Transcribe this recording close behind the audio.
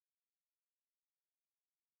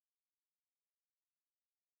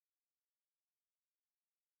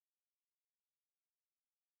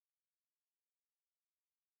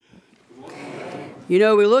You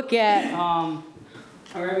know, we look at our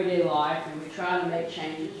everyday life and we try to make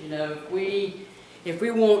changes. You know, if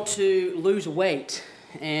we want to lose weight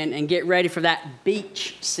and get ready for that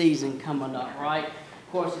beach season coming up, right?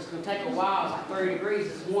 Of course, it's going to take a while. It's like 30 degrees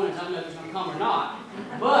this morning, so I don't know if it's going to come or not.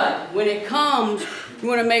 But when it comes, we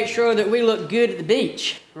want to make sure that we look good at the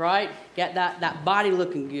beach, right? Got that body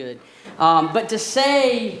looking good. But to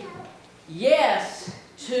say yes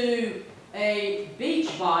to a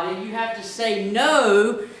beach body, you have to say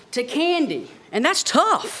no to candy. And that's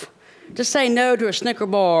tough. To say no to a Snicker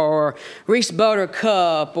bar or Reese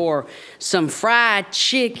Buttercup or some fried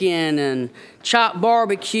chicken and chopped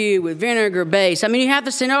barbecue with vinegar base. I mean, you have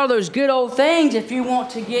to say no to those good old things if you want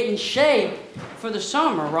to get in shape for the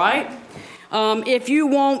summer, right? If you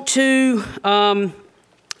want to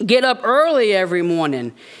get up early every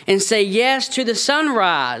morning and say yes to the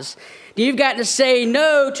sunrise, you've got to say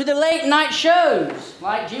no to the late night shows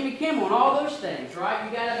like Jimmy Kimmel and all those things, right?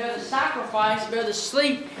 You've got to be able to sacrifice, be able to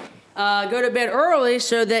sleep, go to bed early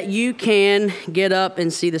so that you can get up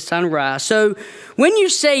and see the sunrise. So when you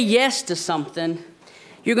say yes to something,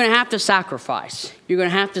 you're going to have to sacrifice. You're going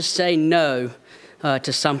to have to say no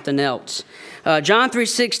to something else. John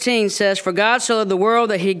 3:16 says, "For God so loved the world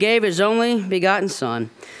that he gave his only begotten Son.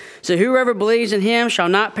 So whoever believes in him shall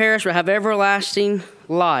not perish but have everlasting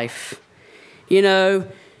life." You know,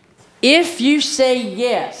 if you say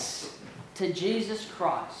yes to Jesus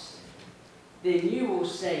Christ, then you will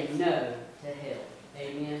say no to hell.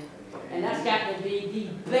 Amen? And that's got to be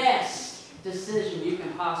the best decision you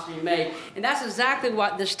can possibly make. And that's exactly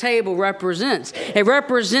what this table represents. It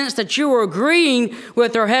represents that you are agreeing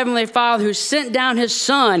with our Heavenly Father who sent down his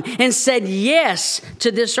Son and said yes to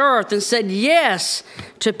this earth and said yes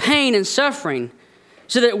to pain and suffering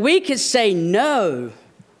so that we could say no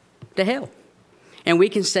to hell. And we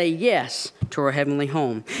can say yes to our heavenly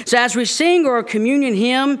home. So as we sing our communion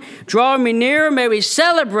hymn, "Draw Me Nearer," may we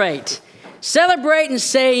celebrate in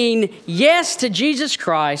saying yes to Jesus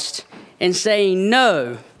Christ and saying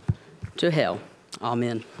no to hell.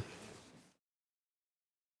 Amen.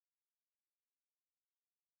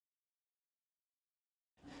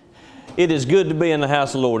 It is good to be in the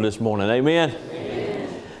house of the Lord this morning. Amen.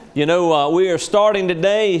 You know, we are starting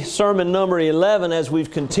today sermon number 11 as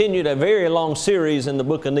we've continued a very long series in the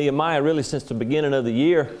book of Nehemiah, really since the beginning of the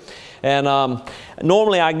year. And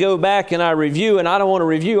normally I go back and I review, and I don't want to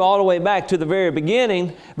review all the way back to the very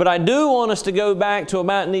beginning, but I do want us to go back to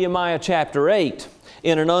about Nehemiah chapter 8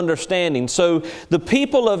 in an understanding. So the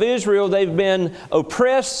people of Israel, they've been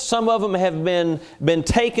oppressed. Some of them have been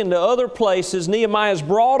taken to other places. Nehemiah's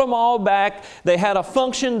brought them all back. They had a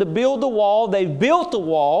function to build the wall. They built the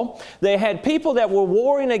wall. They had people that were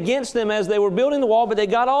warring against them as they were building the wall, but they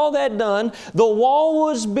got all that done. The wall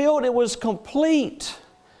was built. It was complete.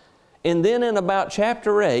 And then in about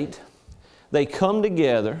chapter 8, they come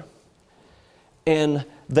together and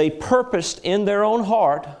they purposed in their own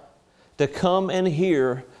heart to come and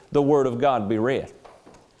hear the Word of God be read.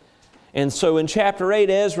 And so in chapter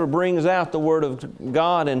 8, Ezra brings out the Word of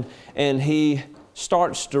God and he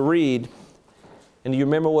starts to read. And do you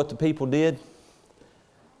remember what the people did?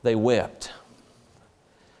 They wept.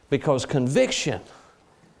 Because conviction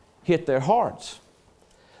hit their hearts.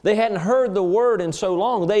 They hadn't heard the Word in so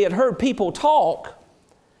long. They had heard people talk,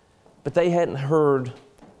 but they hadn't heard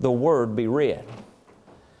the Word be read.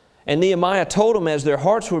 And Nehemiah told them as their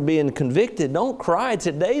hearts were being convicted, don't cry.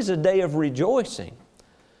 Today's a day of rejoicing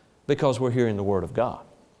because we're hearing the Word of God.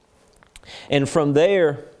 And from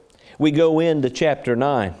there, we go into chapter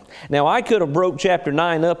 9. Now, I could have broke chapter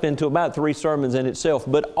 9 up into about 3 sermons in itself,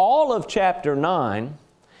 but all of chapter 9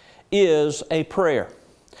 is a prayer.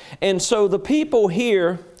 And so the people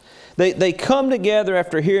here, they come together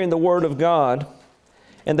after hearing the Word of God,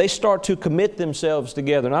 and they start to commit themselves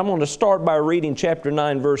together. And I'm going to start by reading chapter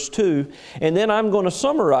 9, verse 2, and then I'm going to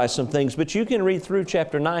summarize some things, but you can read through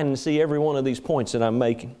chapter 9 and see every one of these points that I'm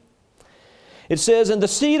making. It says, "And the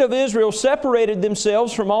seed of Israel separated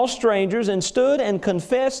themselves from all strangers and stood and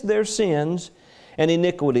confessed their sins and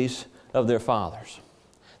iniquities of their fathers."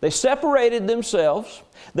 They separated themselves.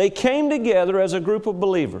 They came together as a group of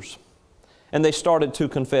believers, and they started to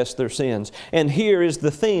confess their sins. And here is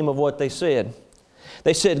the theme of what they said.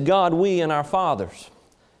 They said, "God, we and our fathers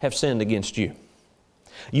have sinned against you.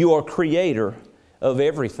 You are creator of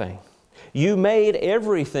everything. You made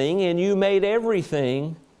everything, and you made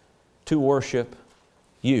everything to worship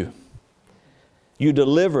you. You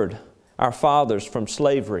delivered our fathers from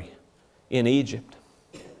slavery in Egypt.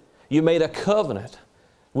 You made a covenant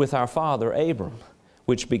with our father Abram,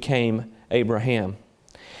 which became Abraham.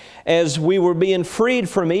 As we were being freed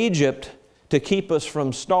from Egypt to keep us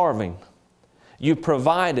from starving, You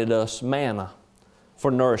provided us manna for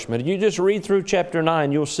nourishment. If you just read through chapter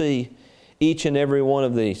 9, you'll see each and every one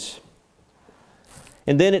of these.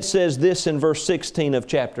 And then it says this in verse 16 of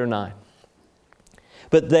chapter 9.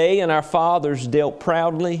 But they and our fathers dealt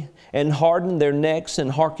proudly and hardened their necks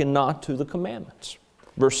and hearkened not to the commandments.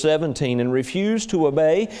 Verse 17, and refused to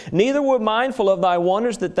obey, neither were mindful of thy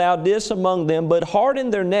wonders that thou didst among them, but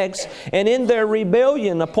hardened their necks, and in their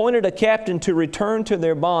rebellion appointed a captain to return to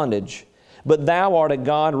their bondage. But thou art a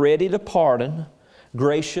God ready to pardon,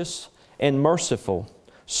 gracious and merciful,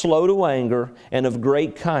 slow to anger, and of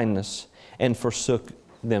great kindness, and forsook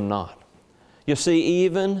them not. You see,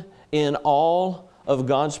 even in all of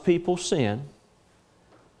God's people's sin,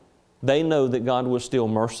 they know that God was still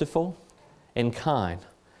merciful and kind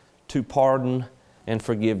to pardon and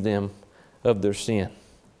forgive them of their sin.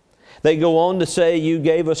 They go on to say, you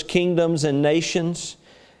gave us kingdoms and nations.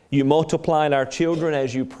 You multiplied our children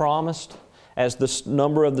as you promised, as the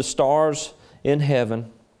number of the stars in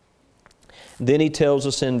heaven. Then he tells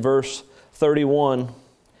us in verse 31,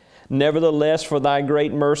 nevertheless, for thy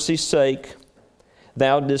great mercy's sake,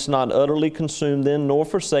 thou didst not utterly consume them, nor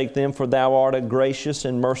forsake them, for thou art a gracious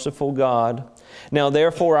and merciful God. Now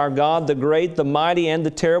therefore our God, the great, the mighty, and the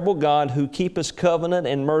terrible God, who keepest covenant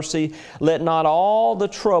and mercy, let not all the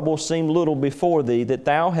trouble seem little before Thee, that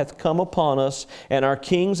Thou hast come upon us, and our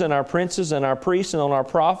kings, and our princes, and our priests, and on our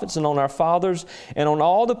prophets, and on our fathers, and on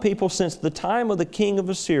all the people since the time of the king of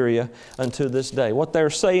Assyria unto this day. What they're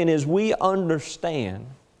saying is, we understand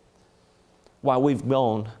why we've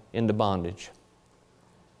gone into bondage.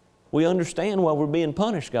 We understand why we're being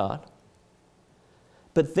punished, God.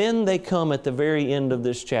 But then they come at the very end of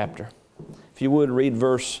this chapter. If you would, read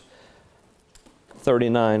verse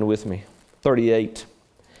 39 with me, 38.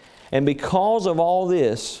 And because of all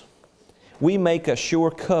this, we make a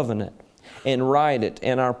sure covenant and write it,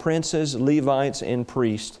 and our princes, Levites, and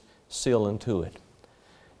priests seal unto it.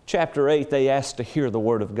 Chapter 8, they asked to hear the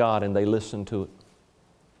Word of God, and they listened to it.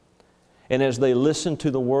 And as they listened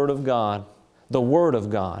to the Word of God,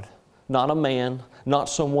 not a man, not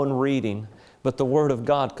someone reading, but the Word of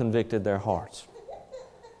God convicted their hearts.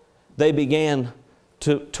 They began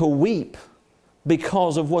to weep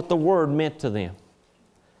because of what the Word meant to them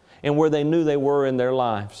and where they knew they were in their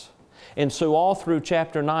lives. And so all through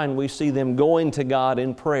chapter 9, we see them going to God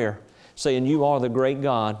in prayer, saying, you are the great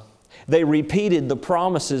God. They repeated the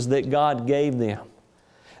promises that God gave them.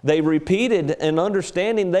 They repeated an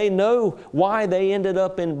understanding. They know why they ended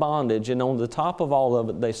up in bondage. And on the top of all of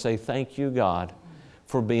it, they say, thank you, God,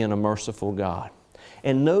 for being a merciful God.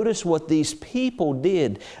 And notice what these people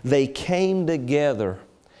did. They came together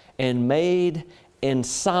and made and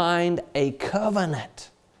signed a covenant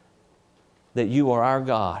that you are our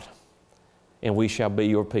God and we shall be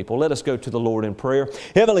your people. Let us go to the Lord in prayer.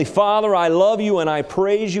 Heavenly Father, I love you and I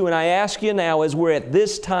praise you, and I ask you now, as we're at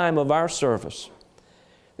this time of our service,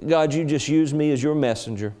 God, you just use me as your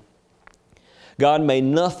messenger. God, may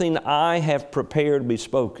nothing I have prepared be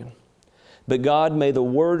spoken. But God, may the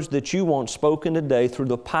words that you want spoken today through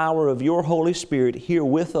the power of your Holy Spirit here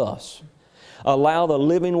with us, allow the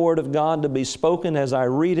living Word of God to be spoken as I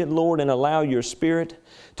read it, Lord, and allow your Spirit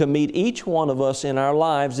to meet each one of us in our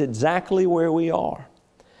lives exactly where we are.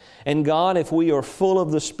 And God, if we are full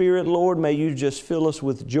of the Spirit, Lord, may you just fill us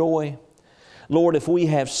with joy. Lord, if we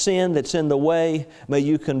have sin that's in the way, may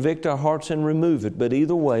you convict our hearts and remove it. But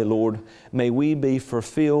either way, Lord, may we be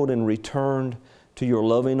fulfilled and returned to your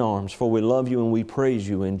loving arms. For we love you and we praise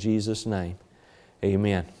you in Jesus' name.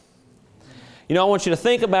 Amen. You know, I want you to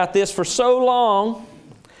think about this. For so long,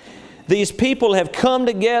 these people have come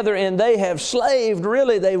together and they have slaved,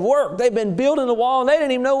 really. They've worked. They've been building the wall and they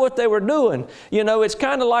didn't even know what they were doing. You know, it's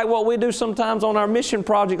kind of like what we do sometimes on our mission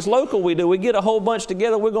projects local we do. We get a whole bunch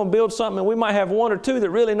together, we're going to build something, and we might have one or two that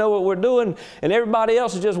really know what we're doing, and everybody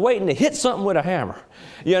else is just waiting to hit something with a hammer.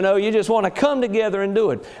 You know, you just want to come together and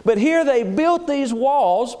do it. But here they built these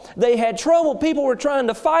walls. They had trouble. People were trying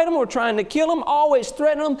to fight them, were trying to kill them, always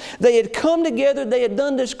threatening them. They had come together. They had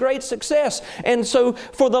done this great success. And so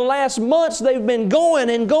for the last months, they've been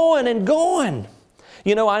going and going and going.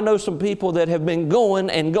 You know, I know some people that have been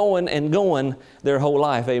going and going and going their whole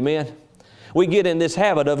life. Amen. We get in this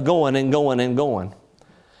habit of going and going and going.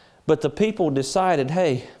 But the people decided,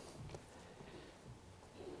 hey,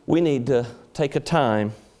 we need to take a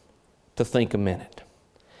time to think a minute.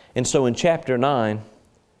 And so in chapter 9,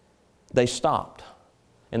 they stopped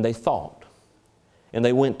and they thought and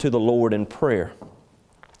they went to the Lord in prayer.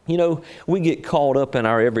 You know, we get caught up in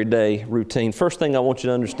our everyday routine. First thing I want you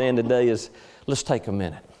to understand today is, let's take a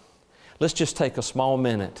minute. Let's just take a small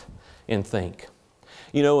minute and think.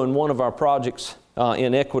 You know, in one of our projects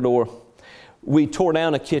in Ecuador, we tore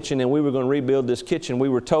down a kitchen and we were going to rebuild this kitchen. We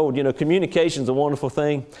were told, you know, communication's a wonderful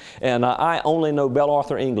thing, and I only know Bell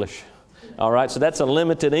Arthur English. All right, so that's a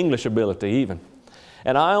limited English ability even.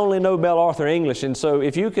 And I only know Bell Arthur English, and so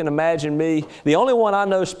if you can imagine me, the only one I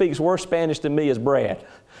know speaks worse Spanish than me is Brad.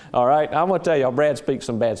 All right, I'm going to tell y'all, Brad speaks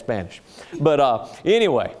some bad Spanish. But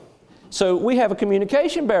anyway, so we have a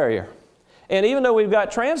communication barrier. And even though we've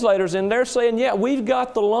got translators in there saying, yeah, we've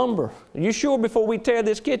got the lumber. Are you sure before we tear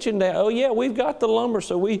this kitchen down? Oh, yeah, we've got the lumber,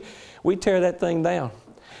 so we tear that thing down.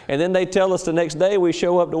 And then they tell us the next day we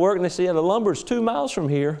show up to work and they say, yeah, the lumber's 2 miles from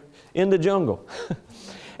here in the jungle.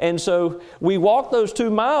 And so we walk those 2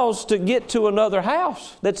 miles to get to another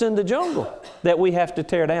house that's in the jungle that we have to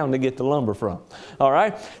tear down to get the lumber from. All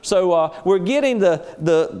right? So we're getting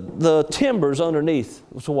the timbers underneath,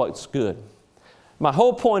 so what's good. My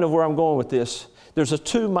whole point of where I'm going with this, there's a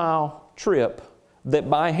 2-mile trip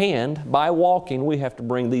that by hand, by walking, we have to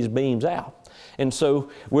bring these beams out. And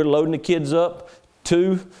so we're loading the kids up,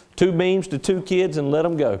 two beams to 2 kids, and let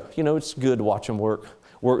them go. You know, it's good to watch them work.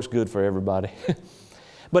 Work's good for everybody.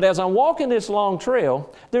 But as I'm walking this long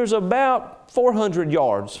trail, there's about 400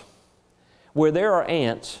 yards where there are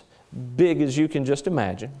ants big as you can just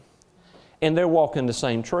imagine. And they're walking the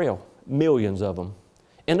same trail, millions of them.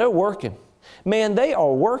 And they're working. Man, they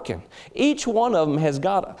are working. Each one of them has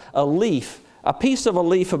got a leaf, a piece of a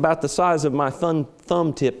leaf about the size of my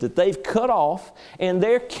thumb tip that they've cut off, and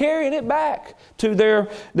they're carrying it back to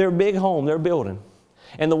their big home, their building.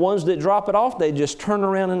 And the ones that drop it off, they just turn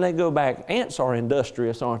around and they go back. Ants are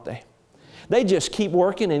industrious, aren't they? They just keep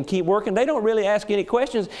working and keep working. They don't really ask any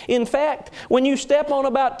questions. In fact, when you step on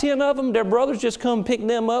about 10 of them, their brothers just come pick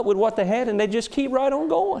them up with what they had, and they just keep right on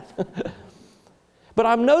going. But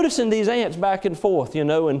I'm noticing these ants back and forth, you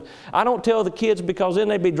know, and I don't tell the kids because then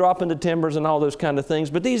they'd be dropping the timbers and all those kind of things.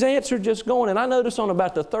 But these ants are just going, and I notice on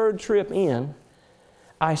about the 3rd trip in,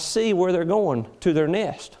 I see where they're going to their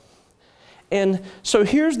nest. And so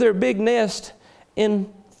here's their big nest,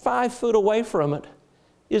 and 5 foot away from it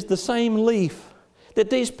is the same leaf that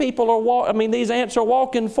these people are these ants are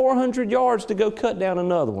walking 400 yards to go cut down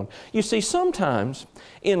another one. You see, sometimes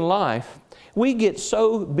in life, we get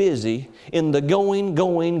so busy in the going,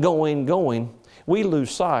 we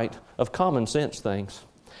lose sight of common sense things.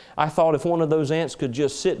 I thought if one of those ants could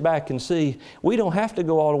just sit back and see, we don't have to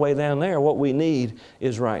go all the way down there. What we need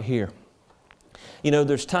is right here. You know,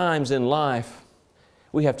 there's times in life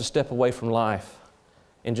we have to step away from life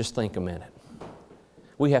and just think a minute.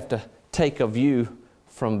 We have to take a view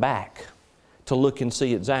from back to look and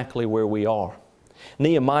see exactly where we are.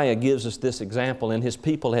 Nehemiah gives us this example, and his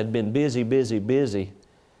people had been busy,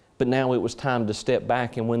 but now it was time to step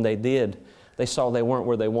back, and when they did, they saw they weren't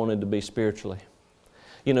where they wanted to be spiritually.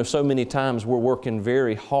 You know, so many times we're working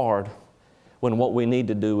very hard when what we need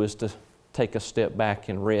to do is to take a step back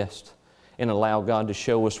and rest and allow God to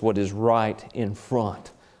show us what is right in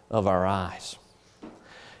front of our eyes.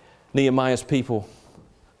 Nehemiah's people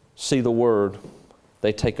see the Word.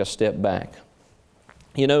 They take a step back.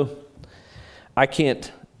 You know, I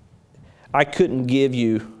couldn't give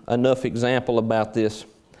you enough example about this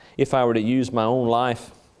if I were to use my own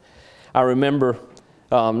life. I remember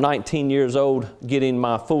 19 years old, getting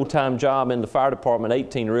my full-time job in the fire department,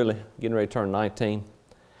 18 really, getting ready to turn 19.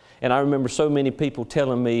 And I remember so many people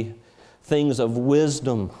telling me things of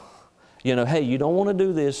wisdom. You know, hey, you don't want to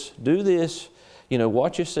do this, you know,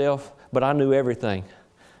 watch yourself. But I knew everything.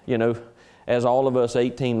 You know, as all of us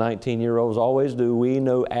 18, 19-year-olds always do, we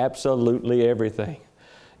know absolutely everything,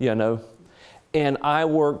 you know. And I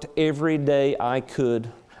worked every day I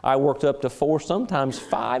could. I worked up to 4, sometimes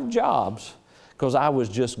 5 jobs because I was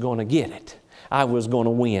just going to get it. I was going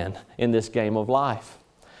to win in this game of life,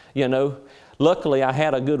 you know. Luckily, I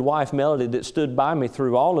had a good wife, Melody, that stood by me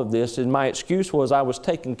through all of this, and my excuse was I was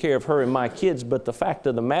taking care of her and my kids, but the fact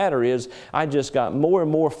of the matter is I just got more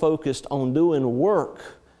and more focused on doing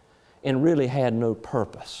work and really had no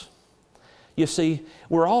purpose. You see,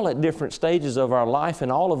 we're all at different stages of our life,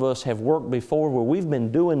 and all of us have worked before where we've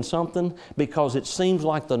been doing something because it seems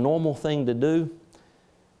like the normal thing to do,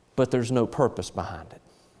 but there's no purpose behind it.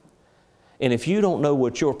 And if you don't know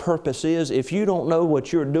what your purpose is, if you don't know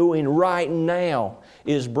what you're doing right now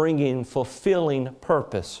is bringing fulfilling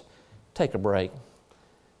purpose, take a break.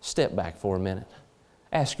 Step back for a minute.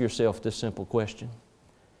 Ask yourself this simple question.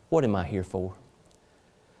 What am I here for?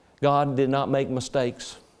 God did not make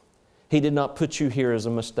mistakes. He did not put you here as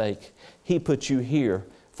a mistake. He put you here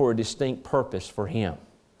for a distinct purpose for Him.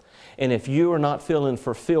 And if you are not feeling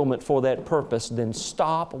fulfillment for that purpose, then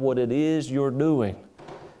stop what it is you're doing.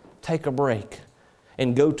 Take a break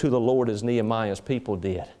and go to the Lord as Nehemiah's people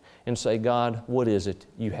did and say, God, what is it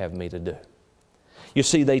you have me to do? You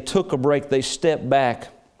see, they took a break. They stepped back.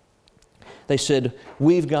 They said,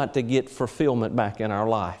 we've got to get fulfillment back in our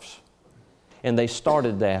lives. And they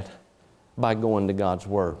started that by going to God's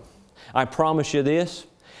Word. I promise you this,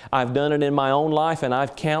 I've done it in my own life, and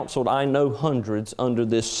I've counseled, I know, hundreds under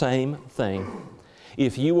this same thing.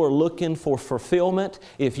 If you are looking for fulfillment,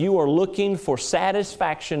 if you are looking for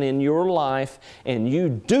satisfaction in your life, and you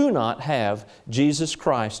do not have Jesus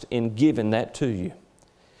Christ in giving that to you,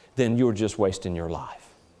 then you're just wasting your life.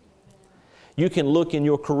 You can look in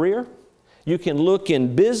your career. You can look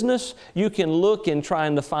in business. You can look in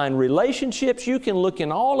trying to find relationships. You can look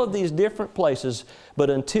in all of these different places. But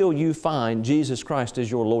until you find Jesus Christ as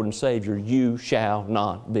your Lord and Savior, you shall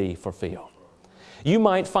not be fulfilled. You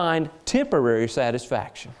might find temporary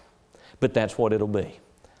satisfaction, but that's what it'll be.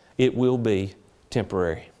 It will be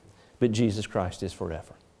temporary. But Jesus Christ is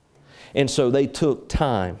forever. And so they took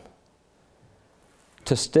time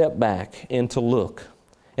to step back and to look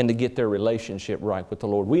and to get their relationship right with the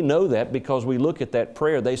Lord. We know that because we look at that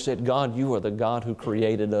prayer. They said, God, you are the God who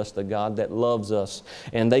created us, the God that loves us.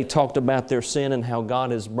 And they talked about their sin and how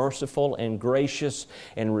God is merciful and gracious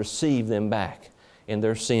and received them back in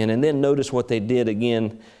their sin. And then notice what they did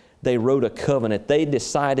again. They wrote a covenant. They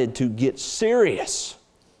decided to get serious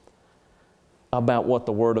about what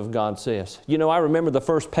the Word of God says. You know, I remember the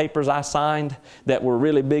first papers I signed that were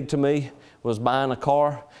really big to me was buying a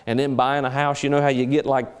car and then buying a house. You know how you get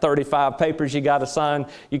like 35 papers you got to sign?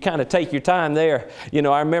 You kind of take your time there. You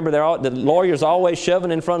know, I remember the lawyers always shoving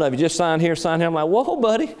in front of you, just sign here, sign here. I'm like, whoa,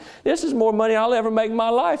 buddy, this is more money I'll ever make in my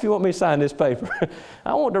life. You want me to sign this paper? I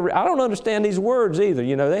don't understand these words either.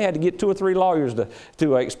 You know, they had to get 2 or 3 lawyers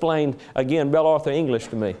to explain, again, Bell Arthur English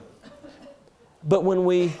to me. But when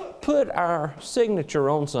we put our signature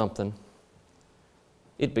on something,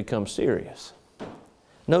 it becomes serious.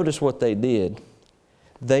 Notice what they did.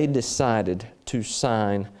 They decided to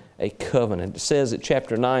sign a covenant. It says at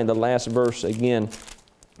chapter 9, the last verse again,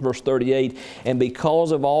 verse 38, and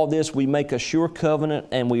because of all this we make a sure covenant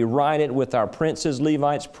and we write it with our princes,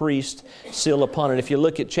 Levites, priests, seal upon it. If you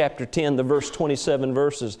look at chapter 10, the verse 27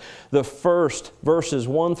 verses, the first verses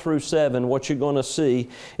 1 through 7, what you're going to see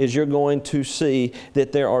is you're going to see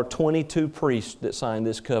that there are 22 priests that signed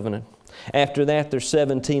this covenant. After that, there's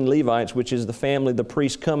 17 Levites, which is the family the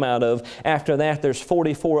priests come out of. After that, there's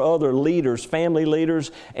 44 other leaders, family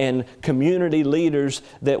leaders and community leaders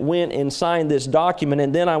that went and signed this document.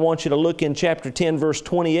 And then I want you to look in chapter 10, verse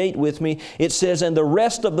 28 with me. It says, and the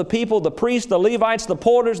rest of the people, the priests, the Levites, the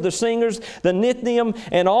porters, the singers, the Nithnium,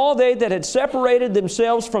 and all they that had separated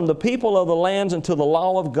themselves from the people of the lands unto the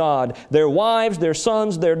law of God, their wives, their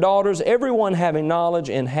sons, their daughters, everyone having knowledge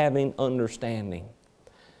and having understanding.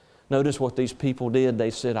 Notice what these people did.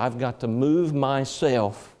 They said, I've got to move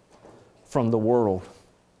myself from the world,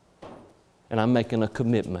 and I'm making a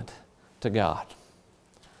commitment to God.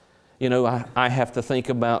 You know, I have to think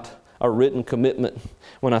about a written commitment.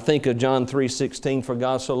 When I think of John 3:16, for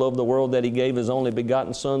God so loved the world that He gave His only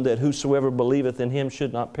begotten Son, that whosoever believeth in Him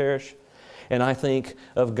should not perish. And I think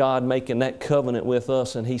of God making that covenant with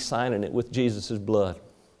us, and He signing it with Jesus' blood.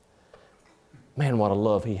 Man, what a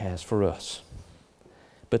love He has for us.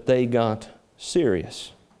 But they got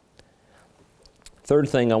serious. Third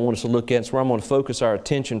thing I want us to look at is where I'm going to focus our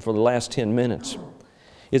attention for the last 10 minutes,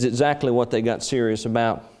 is exactly what they got serious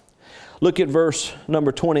about. Look at verse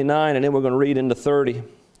number 29, and then we're going to read into 30.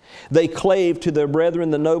 They clave to their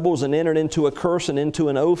brethren, the nobles, and entered into a curse and into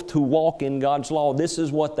an oath to walk in God's law. This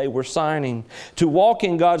is what they were signing. To walk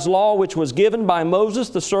in God's law, which was given by Moses,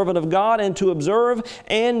 the servant of God, and to observe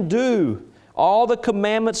and do all the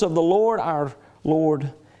commandments of the Lord, our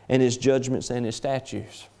Lord, and His judgments and His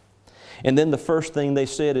statutes. And then the first thing they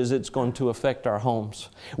said is it's going to affect our homes.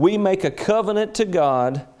 We make a covenant to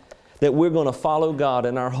God that we're going to follow God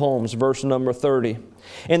in our homes, verse number 30.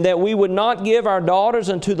 And that we would not give our daughters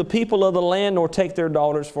unto the people of the land, nor take their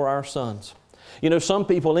daughters for our sons. You know, some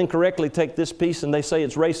people incorrectly take this piece and they say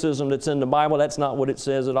it's racism that's in the Bible. That's not what it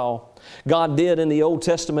says at all. God did in the Old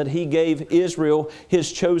Testament. He gave Israel,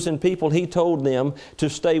 His chosen people, He told them to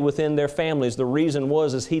stay within their families. The reason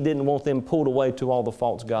was He didn't want them pulled away to all the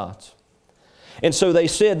false gods. And so they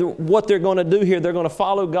said what they're going to do here, they're going to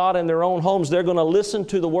follow God in their own homes. They're going to listen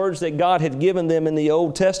to the words that God had given them in the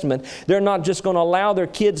Old Testament. They're not just going to allow their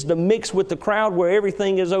kids to mix with the crowd where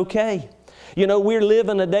everything is okay. You know, we're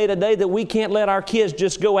living a day to day that we can't let our kids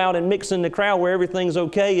just go out and mix in the crowd where everything's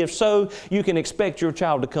okay. If so, you can expect your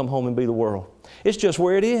child to come home and be the world. It's just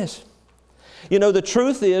where it is. You know, the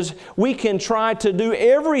truth is we can try to do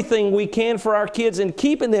everything we can for our kids and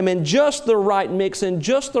keeping them in just the right mix and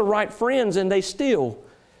just the right friends, and they still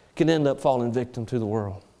can end up falling victim to the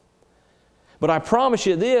world. But I promise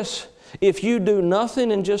you this, if you do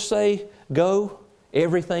nothing and just say, go,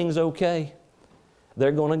 everything's okay,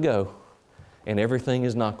 they're going to go, and everything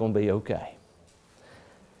is not going to be okay.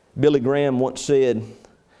 Billy Graham once said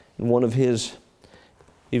in one of his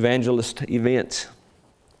evangelist events,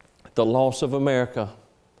 the loss of America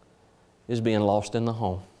is being lost in the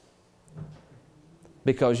home.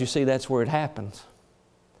 Because you see, that's where it happens.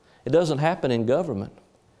 It doesn't happen in government.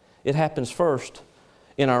 It happens first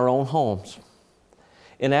in our own homes.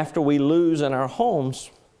 And after we lose in our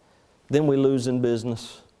homes, then we lose in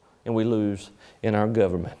business and we lose in our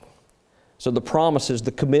government. So the promises,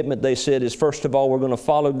 the commitment, they said, is first of all, we're going to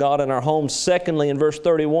follow God in our homes. Secondly, in verse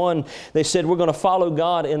 31, they said we're going to follow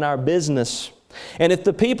God in our business. And if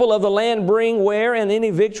the people of the land bring ware and any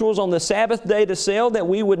victuals on the Sabbath day to sell, that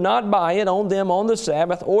we would not buy it on them on the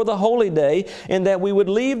Sabbath or the holy day, and that we would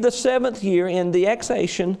leave the seventh year in the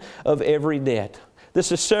expiation of every debt.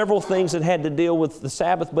 This is several things that had to deal with the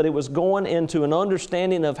Sabbath, but it was going into an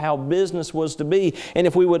understanding of how business was to be. And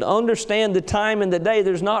if we would understand the time and the day,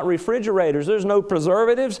 there's not refrigerators, there's no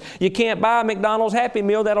preservatives. You can't buy a McDonald's Happy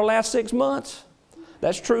Meal that'll last 6 months.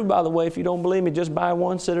 That's true, by the way. If you don't believe me, just buy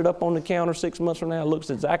one, set it up on the counter 6 months from now. It looks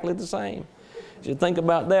exactly the same. You should think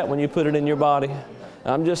about that when you put it in your body.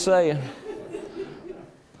 I'm just saying.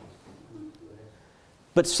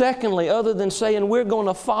 But secondly, other than saying we're going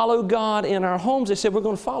to follow God in our homes, they said we're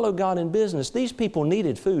going to follow God in business. These people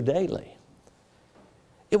needed food daily.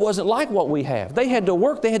 It wasn't like what we have. They had to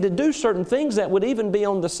work. They had to do certain things that would even be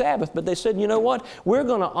on the Sabbath. But they said, you know what? We're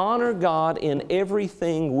going to honor God in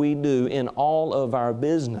everything we do, in all of our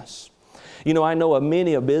business. You know, I know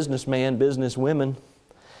many a businessman, businesswomen.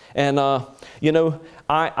 And, you know,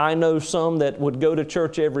 I know some that would go to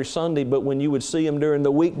church every Sunday, but when you would see them during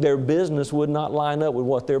the week, their business would not line up with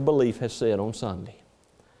what their belief has said on Sunday.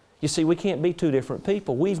 You see, we can't be two different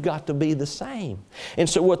people. We've got to be the same. And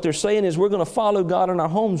so what they're saying is we're going to follow God in our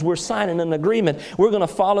homes. We're signing an agreement. We're going to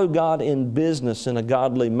follow God in business in a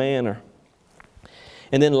godly manner.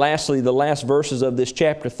 And then lastly, the last verses of this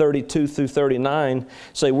chapter 32 through 39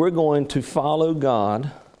 say we're going to follow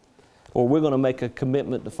God, or we're going to make a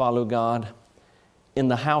commitment to follow God in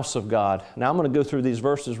the house of God. Now I'm going to go through these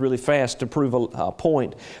verses really fast to prove a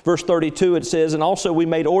point. Verse 32, it says, and also we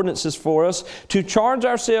made ordinances for us to charge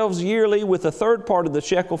ourselves yearly with a third part of the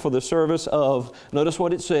shekel for the service of, notice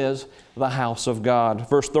what it says, the house of God.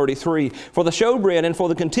 Verse 33, for the showbread and for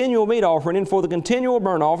the continual meat offering and for the continual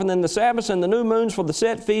burnt offering and the Sabbaths and the new moons for the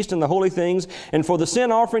set feast and the holy things and for the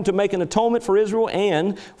sin offering to make an atonement for Israel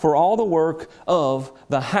and for all the work of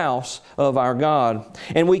the house of our God.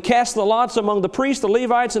 And we cast the lots among the priests, the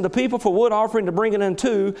Levites, and the people for wood offering to bring it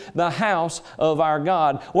into the house of our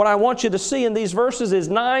God. What I want you to see in these verses is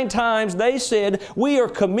 9 times they said we are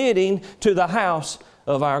committing to the house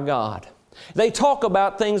of our God. They talk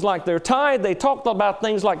about things like their tithe. They talk about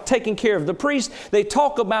things like taking care of the priest. They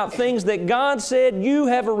talk about things that God said you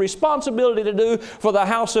have a responsibility to do for the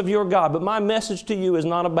house of your God. But my message to you is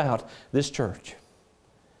not about this church.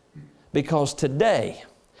 Because today,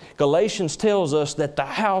 Galatians tells us that the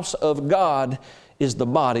house of God is the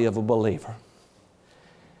body of a believer.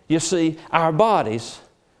 You see, our bodies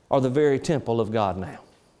are the very temple of God now.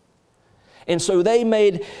 And so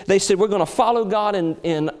they said, we're going to follow God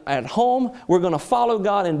at home, we're going to follow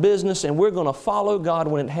God in business, and we're going to follow God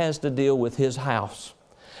when it has to deal with His house.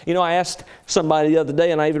 You know, I asked somebody the other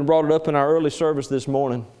day, and I even brought it up in our early service this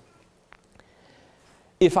morning.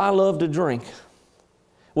 If I love to drink,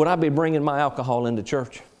 would I be bringing my alcohol into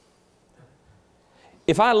church?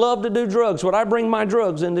 If I love to do drugs, would I bring my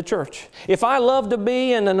drugs into church? If I love to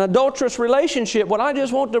be in an adulterous relationship, would I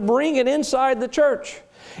just want to bring it inside the church?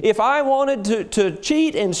 If I wanted to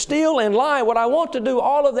cheat and steal and lie, would I want to do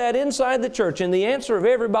all of that inside the church? And the answer of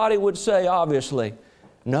everybody would say, obviously,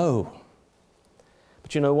 no.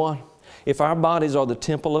 But you know what? If our bodies are the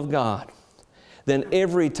temple of God, then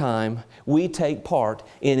every time we take part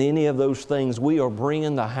in any of those things, we are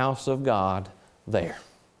bringing the house of God there.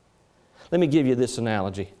 Let me give you this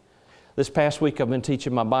analogy. This past week I've been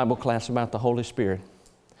teaching my Bible class about the Holy Spirit.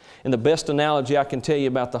 And the best analogy I can tell you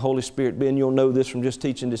about the Holy Spirit, Ben, you'll know this from just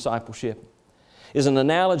teaching discipleship, is an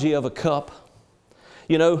analogy of a cup.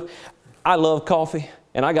 You know, I love coffee,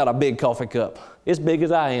 and I got a big coffee cup. It's big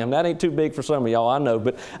as I am. That ain't too big for some of y'all, I know,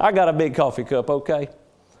 but I got a big coffee cup, okay?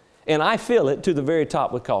 And I fill it to the very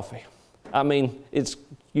top with coffee. I mean, it's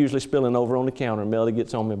usually spilling over on the counter, and Melody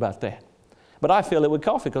gets on me about that. But I fill it with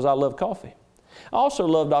coffee because I love coffee. I also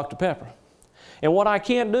love Dr. Pepper. And what I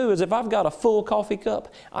can't do is if I've got a full coffee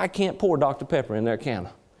cup, I can't pour Dr. Pepper in there, can I?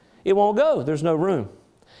 It won't go. There's no room.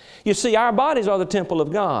 You see, our bodies are the temple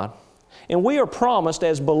of God. And we are promised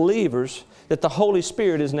as believers that the Holy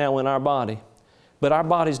Spirit is now in our body, but our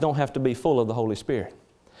bodies don't have to be full of the Holy Spirit.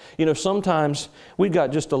 You know, sometimes we've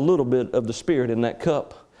got just a little bit of the Spirit in that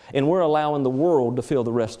cup, and we're allowing the world to fill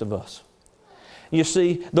the rest of us. You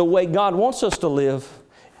see, the way God wants us to live,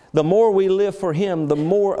 the more we live for Him, the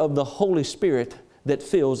more of the Holy Spirit that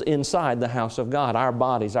fills inside the house of God, our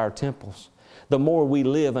bodies, our temples. The more we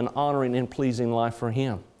live an honoring and pleasing life for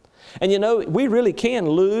Him. And you know, we really can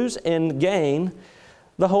lose and gain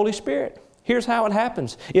the Holy Spirit. Here's how it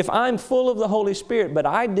happens. If I'm full of the Holy Spirit, but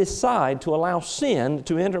I decide to allow sin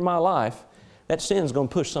to enter my life, that sin's going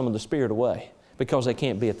to push some of the Spirit away because they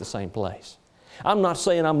can't be at the same place. I'm not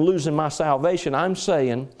saying I'm losing my salvation. I'm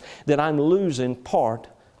saying that I'm losing part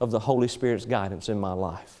of the Holy Spirit's guidance in my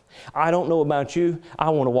life. I don't know about you. I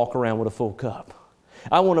want to walk around with a full cup.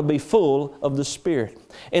 I want to be full of the Spirit.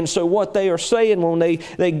 And so what they are saying when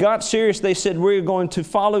they got serious, they said, we're going to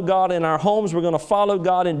follow God in our homes. We're going to follow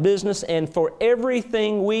God in business. And for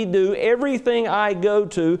everything we do, everything I go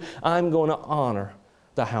to, I'm going to honor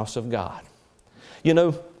the house of God. You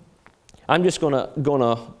know, I'm just going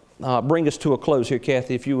to bring us to a close here,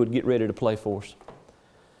 Kathy, if you would get ready to play for us.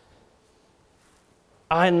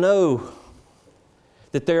 I know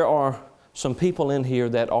that there are some people in here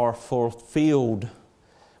that are fulfilled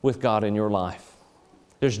with God in your life.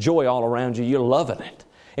 There's joy all around you. You're loving it.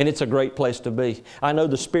 And it's a great place to be. I know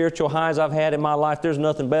the spiritual highs I've had in my life, there's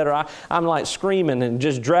nothing better. I'm like screaming and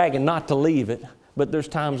just dragging not to leave it. But there's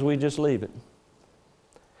times we just leave it.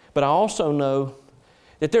 But I also know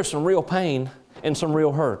that there's some real pain and some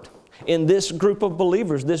real hurt in this group of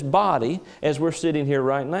believers, this body, as we're sitting here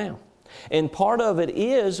right now. And part of it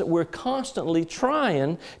is we're constantly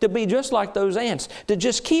trying to be just like those ants, to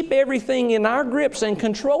just keep everything in our grips and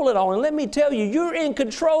control it all. And let me tell you, you're in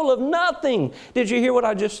control of nothing. Did you hear what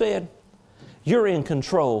I just said? You're in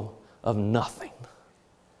control of nothing.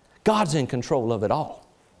 God's in control of it all.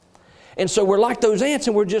 And so we're like those ants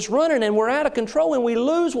and we're just running and we're out of control and we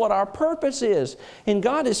lose what our purpose is. And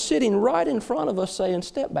God is sitting right in front of us saying,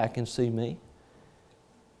 step back and see me.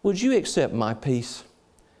 Would you accept my peace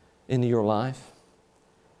into your life?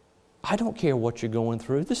 I don't care what you're going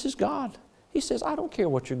through. This is God. He says, I don't care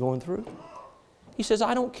what you're going through. He says,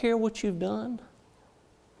 I don't care what you've done.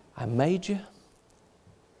 I made you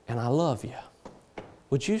and I love you.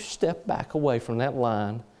 Would you step back away from that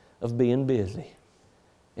line of being busy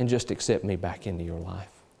and just accept me back into your life?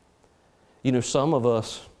 You know, some of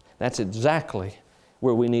us, that's exactly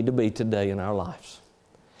where we need to be today in our lives.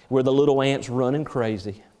 We're the little ants running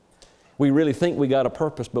crazy. We really think we got a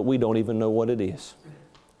purpose, but we don't even know what it is.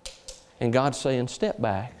 And God's saying, step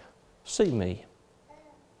back, see me.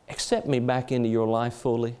 Accept me back into your life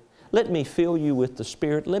fully. Let me fill you with the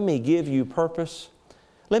Spirit. Let me give you purpose.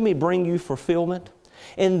 Let me bring you fulfillment.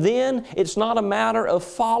 And then it's not a matter of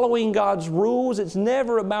following God's rules. It's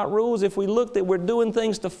never about rules. If we look that we're doing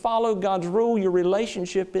things to follow God's rule, your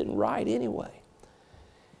relationship isn't right anyway.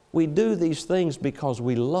 We do these things because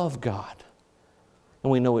we love God. And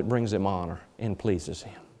we know it brings Him honor and pleases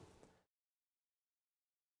Him.